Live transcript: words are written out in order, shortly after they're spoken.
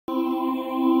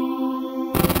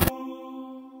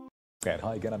And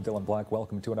hi again, I'm Dylan Black.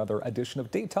 Welcome to another edition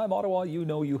of Daytime Ottawa. You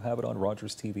know you have it on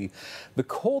Rogers TV. The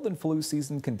cold and flu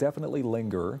season can definitely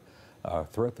linger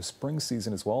throughout the spring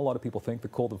season as well. A lot of people think the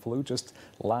cold and flu just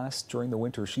lasts during the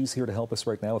winter. She's here to help us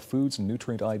right now with foods and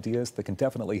nutrient ideas that can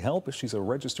definitely help. She's a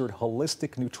registered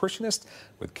holistic nutritionist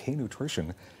with K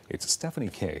Nutrition. It's Stephanie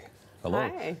Kay. Hello.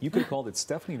 Hi. You could have called it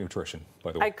Stephanie Nutrition,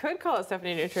 by the way. I could call it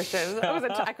Stephanie Nutrition.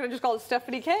 I could have just called it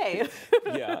Stephanie Kay.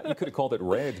 Yeah, you could have called it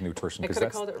Red Nutrition. I could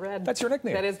have called it Red. That's your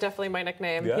nickname. That is definitely my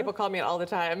nickname. Yeah? People call me it all the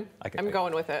time. I'm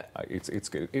going with it. It's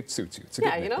good. It suits you. It's a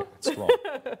Yeah, good you nickname. know? It's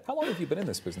strong. How long have you been in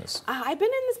this business? I've been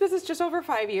in this business just over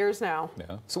 5 years now.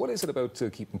 Yeah. So what is it about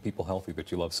keeping people healthy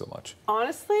that you love so much?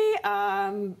 Honestly,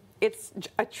 it's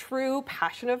a true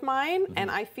passion of mine, and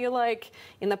I feel like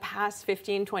in the past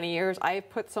 15, 20 years, I've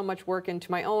put so much work into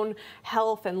my own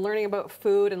health and learning about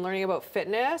food and learning about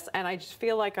fitness, and I just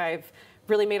feel like I've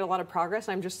really made a lot of progress,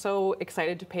 and I'm just so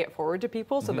excited to pay it forward to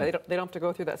people so that they don't have to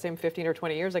go through that same 15 or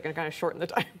 20 years. I can kind of shorten the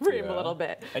time frame a little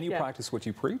bit. And you practice what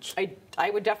you preach? I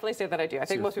would definitely say that I do. I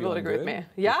think most people would agree with me.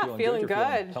 You're Yeah, feeling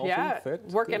good. Healthy, yeah, fit,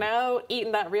 working out,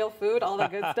 eating that real food, all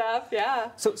that good stuff. Yeah.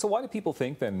 So why do people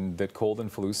think then that cold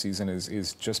and flu season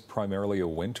is just primarily a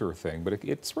winter thing, but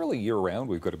it's really year-round?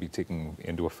 We've got to be taking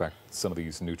into effect some of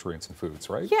these nutrients and foods,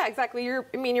 right? Yeah, exactly. Your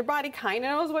body kind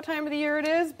of knows what time of the year it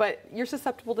is, but you're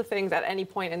susceptible to things at any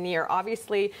point in the year.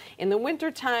 Obviously, in the winter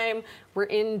time, we're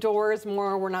indoors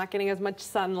more. We're not getting as much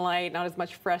sunlight, not as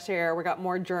much fresh air. We got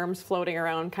more germs floating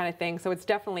around, kind of thing. So it's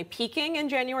definitely peaking in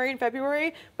January and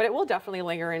February, but it will definitely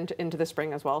linger into the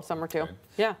spring as well, summer too. Okay.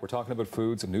 Yeah. We're talking about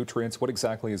foods and nutrients. What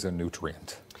exactly is a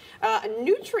nutrient? A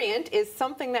nutrient is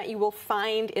something that you will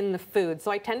find in the food.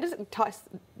 So I tend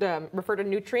to refer to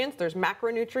nutrients. There's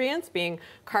macronutrients, being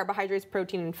carbohydrates,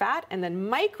 protein, and fat, and then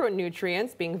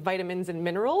micronutrients, being vitamins and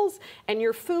minerals. And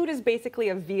your food is basically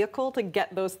a vehicle to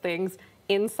get those things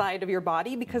inside of your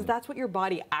body, because that's what your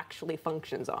body actually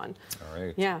functions on. All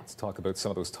right. Yeah. Let's talk about some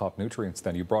of those top nutrients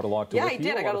then. You brought a lot to Yeah, I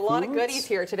did. I got a lot of goodies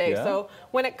here today. Yeah. So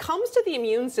when it comes to the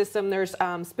immune system, there's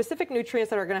specific nutrients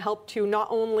that are going to help to not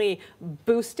only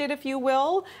boost it, if you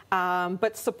will,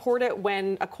 but support it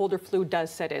when a cold or flu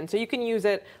does set in. So you can use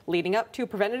it leading up to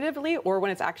preventatively or when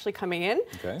it's actually coming in.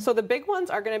 Okay. So the big ones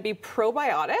are going to be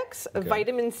probiotics,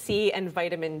 vitamin C, and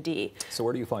vitamin D. So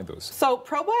where do you find those? So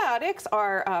probiotics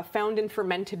are found in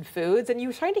fermented foods, and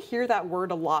you're starting to hear that word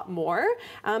a lot more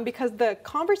because the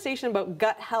conversation about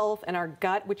gut health and our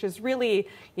gut, which is really,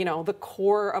 the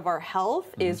core of our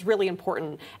health, is really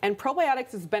important. And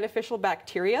probiotics is beneficial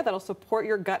bacteria that'll support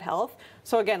your gut health.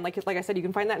 So again, like I said, you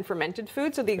can find that in fermented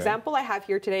foods. So the example I have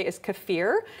here today is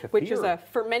kefir, which is a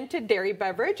fermented dairy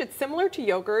beverage. It's similar to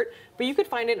yogurt, but you could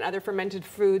find it in other fermented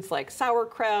foods like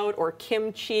sauerkraut or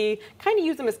kimchi. Kind of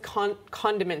use them as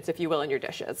condiments, if you will, in your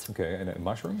dishes. Okay, and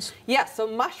mushrooms? Yes, so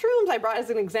mushrooms I brought as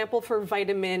an example for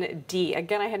vitamin D.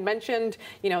 Again, I had mentioned,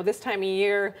 this time of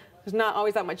year, there's not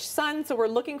always that much sun, so we're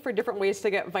looking for different ways to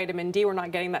get vitamin D. We're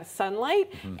not getting that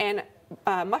sunlight. And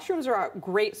mushrooms are a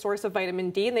great source of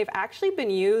vitamin D, and they've actually been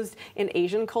used in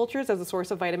Asian cultures as a source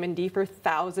of vitamin D for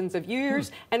thousands of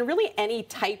years. And really any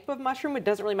type of mushroom, it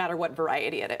doesn't really matter what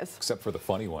variety it is. Except for the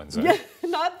funny ones. Yeah,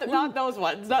 not those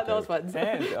ones, not those ones.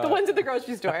 And, the ones at the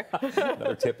grocery store.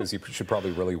 Another tip is you should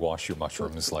probably really wash your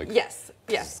mushrooms, Yes.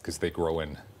 Because they grow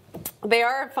in. They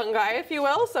are fungi, if you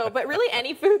will. So, but really,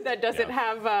 any food that doesn't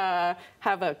have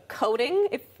a coating,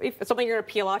 if it's something you're going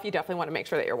to peel off, you definitely want to make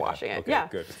sure that you're washing it. Okay,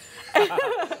 good.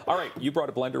 All right, you brought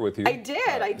a blender with you. I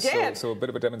did. So a bit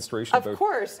of a demonstration about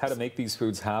how to make these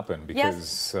foods happen,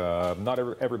 because not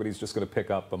everybody's just going to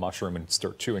pick up a mushroom and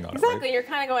start chewing on it. Exactly. Right? You're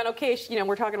kind of going, okay,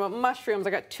 we're talking about mushrooms. I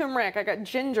got turmeric. I got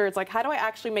ginger. It's like, how do I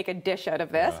actually make a dish out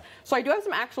of this? So I do have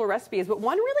some actual recipes, but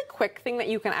one really quick thing that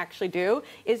you can actually do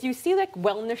is you see like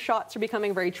wellness shots are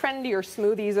becoming very trendy, or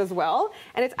smoothies as well,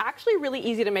 and it's actually really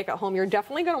easy to make at home. You're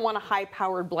definitely going to want a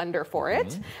high-powered blender for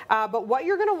it, but what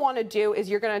you're going to want to do is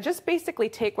you're going to just basically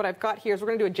take what I've got here. So we're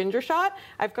going to do a ginger shot.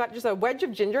 I've got just a wedge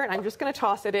of ginger, and I'm just going to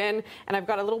toss it in, and I've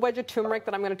got a little wedge of turmeric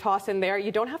that I'm going to toss in there.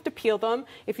 You don't have to peel them.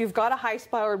 If you've got a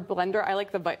high-powered blender, I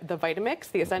like the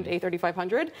Vitamix, the Ascent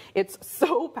A3500. It's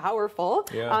so powerful.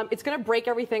 It's going to break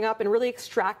everything up and really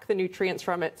extract the nutrients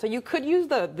from it. So you could use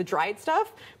the dried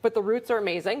stuff, but the roots are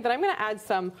amazing. Then I'm going to add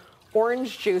some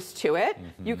orange juice to it.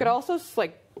 You could also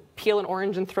peel an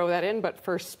orange and throw that in, but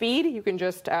for speed, you can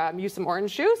just use some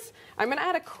orange juice. I'm going to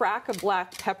add a crack of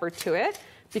black pepper to it.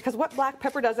 because what black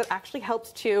pepper does, it actually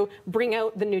helps to bring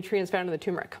out the nutrients found in the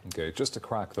turmeric. Okay, just a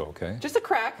crack though, okay? Just a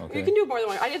crack. Okay. You can do more than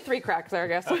one. I did 3 cracks there, I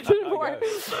guess. So I did more.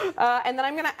 And then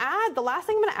I'm going to add, the last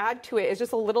thing I'm going to add to it is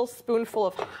just a little spoonful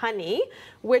of honey,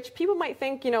 which people might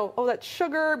think, you know, oh, that's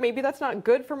sugar. Maybe that's not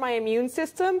good for my immune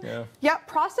system. Yeah,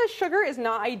 processed sugar is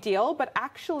not ideal, but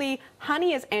actually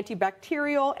honey is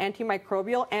antibacterial,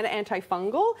 antimicrobial, and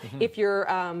antifungal if you're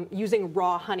using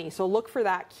raw honey. So look for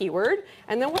that keyword.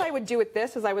 And then what I would do with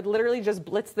this is I would literally just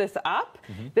blitz this up.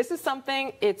 This is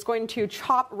something, it's going to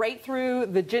chop right through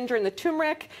the ginger and the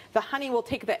turmeric. The honey will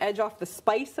take the edge off the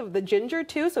spice of the ginger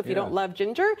too, so if you don't love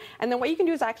ginger. And then what you can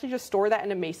do is actually just store that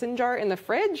in a mason jar in the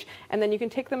fridge, and then you can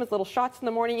take them as little shots in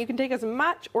the morning. You can take as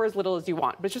much or as little as you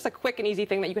want, but it's just a quick and easy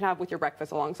thing that you can have with your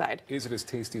breakfast alongside. Is it as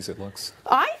tasty as it looks?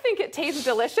 I think it tastes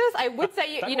delicious. I would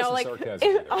say, you know, like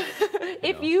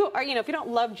if you are, you know, if you don't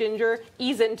love ginger,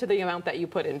 ease into the amount that you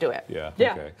put into it.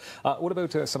 Okay. What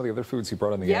about some of the other foods you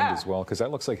brought on the end as well? Because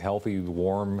that looks like healthy,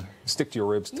 warm, stick to your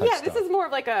ribs type stuff. This is more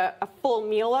of like a full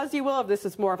meal, as you will. This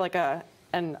is more of like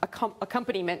an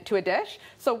accompaniment to a dish.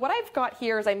 So what I've got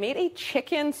here is I made a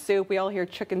chicken soup. We all hear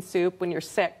chicken soup when you're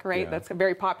sick, right? That's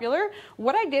very popular.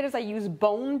 What I did is I used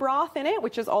bone broth in it,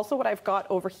 which is also what I've got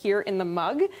over here in the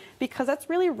mug, because that's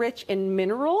really rich in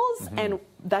minerals, and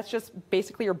that's just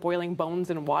basically you're boiling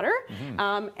bones in water.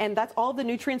 And that's all the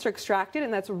nutrients are extracted,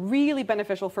 and that's really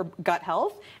beneficial for gut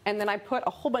health. And then I put a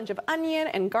whole bunch of onion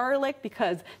and garlic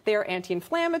because they are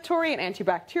anti-inflammatory and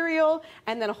antibacterial,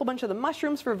 and then a whole bunch of the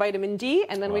mushrooms for vitamin D.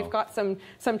 And then we've got some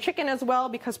chicken as well,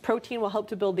 because protein will help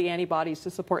to build the antibodies to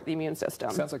support the immune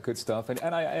system. Sounds like good stuff.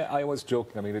 And I was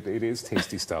joking. I mean, it is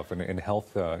tasty stuff. And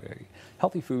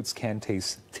healthy foods can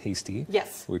taste tasty.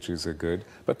 Yes. Which is good.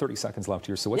 But 30 seconds left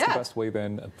here. So what's the best way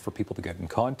then for people to get in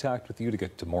contact with you to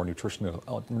get to more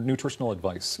nutritional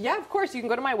advice? Yeah, of course. You can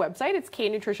go to my website. It's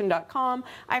knutrition.com.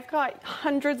 I've got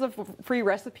hundreds of free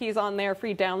recipes on there,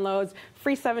 free downloads,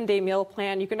 free 7-day meal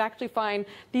plan. You can actually find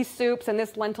these soups and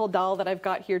this lentil dal that I've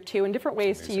got here too, and different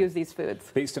ways to use these foods.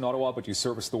 Based in Ottawa, but you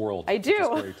service the world. I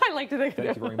do. I like to think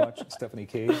Thank you very much, Stephanie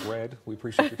Kay. Red, we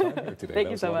appreciate your time here today.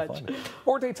 Thank you so much.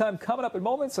 More daytime coming up in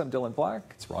moments. I'm Dylan Black.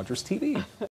 It's Rogers TV.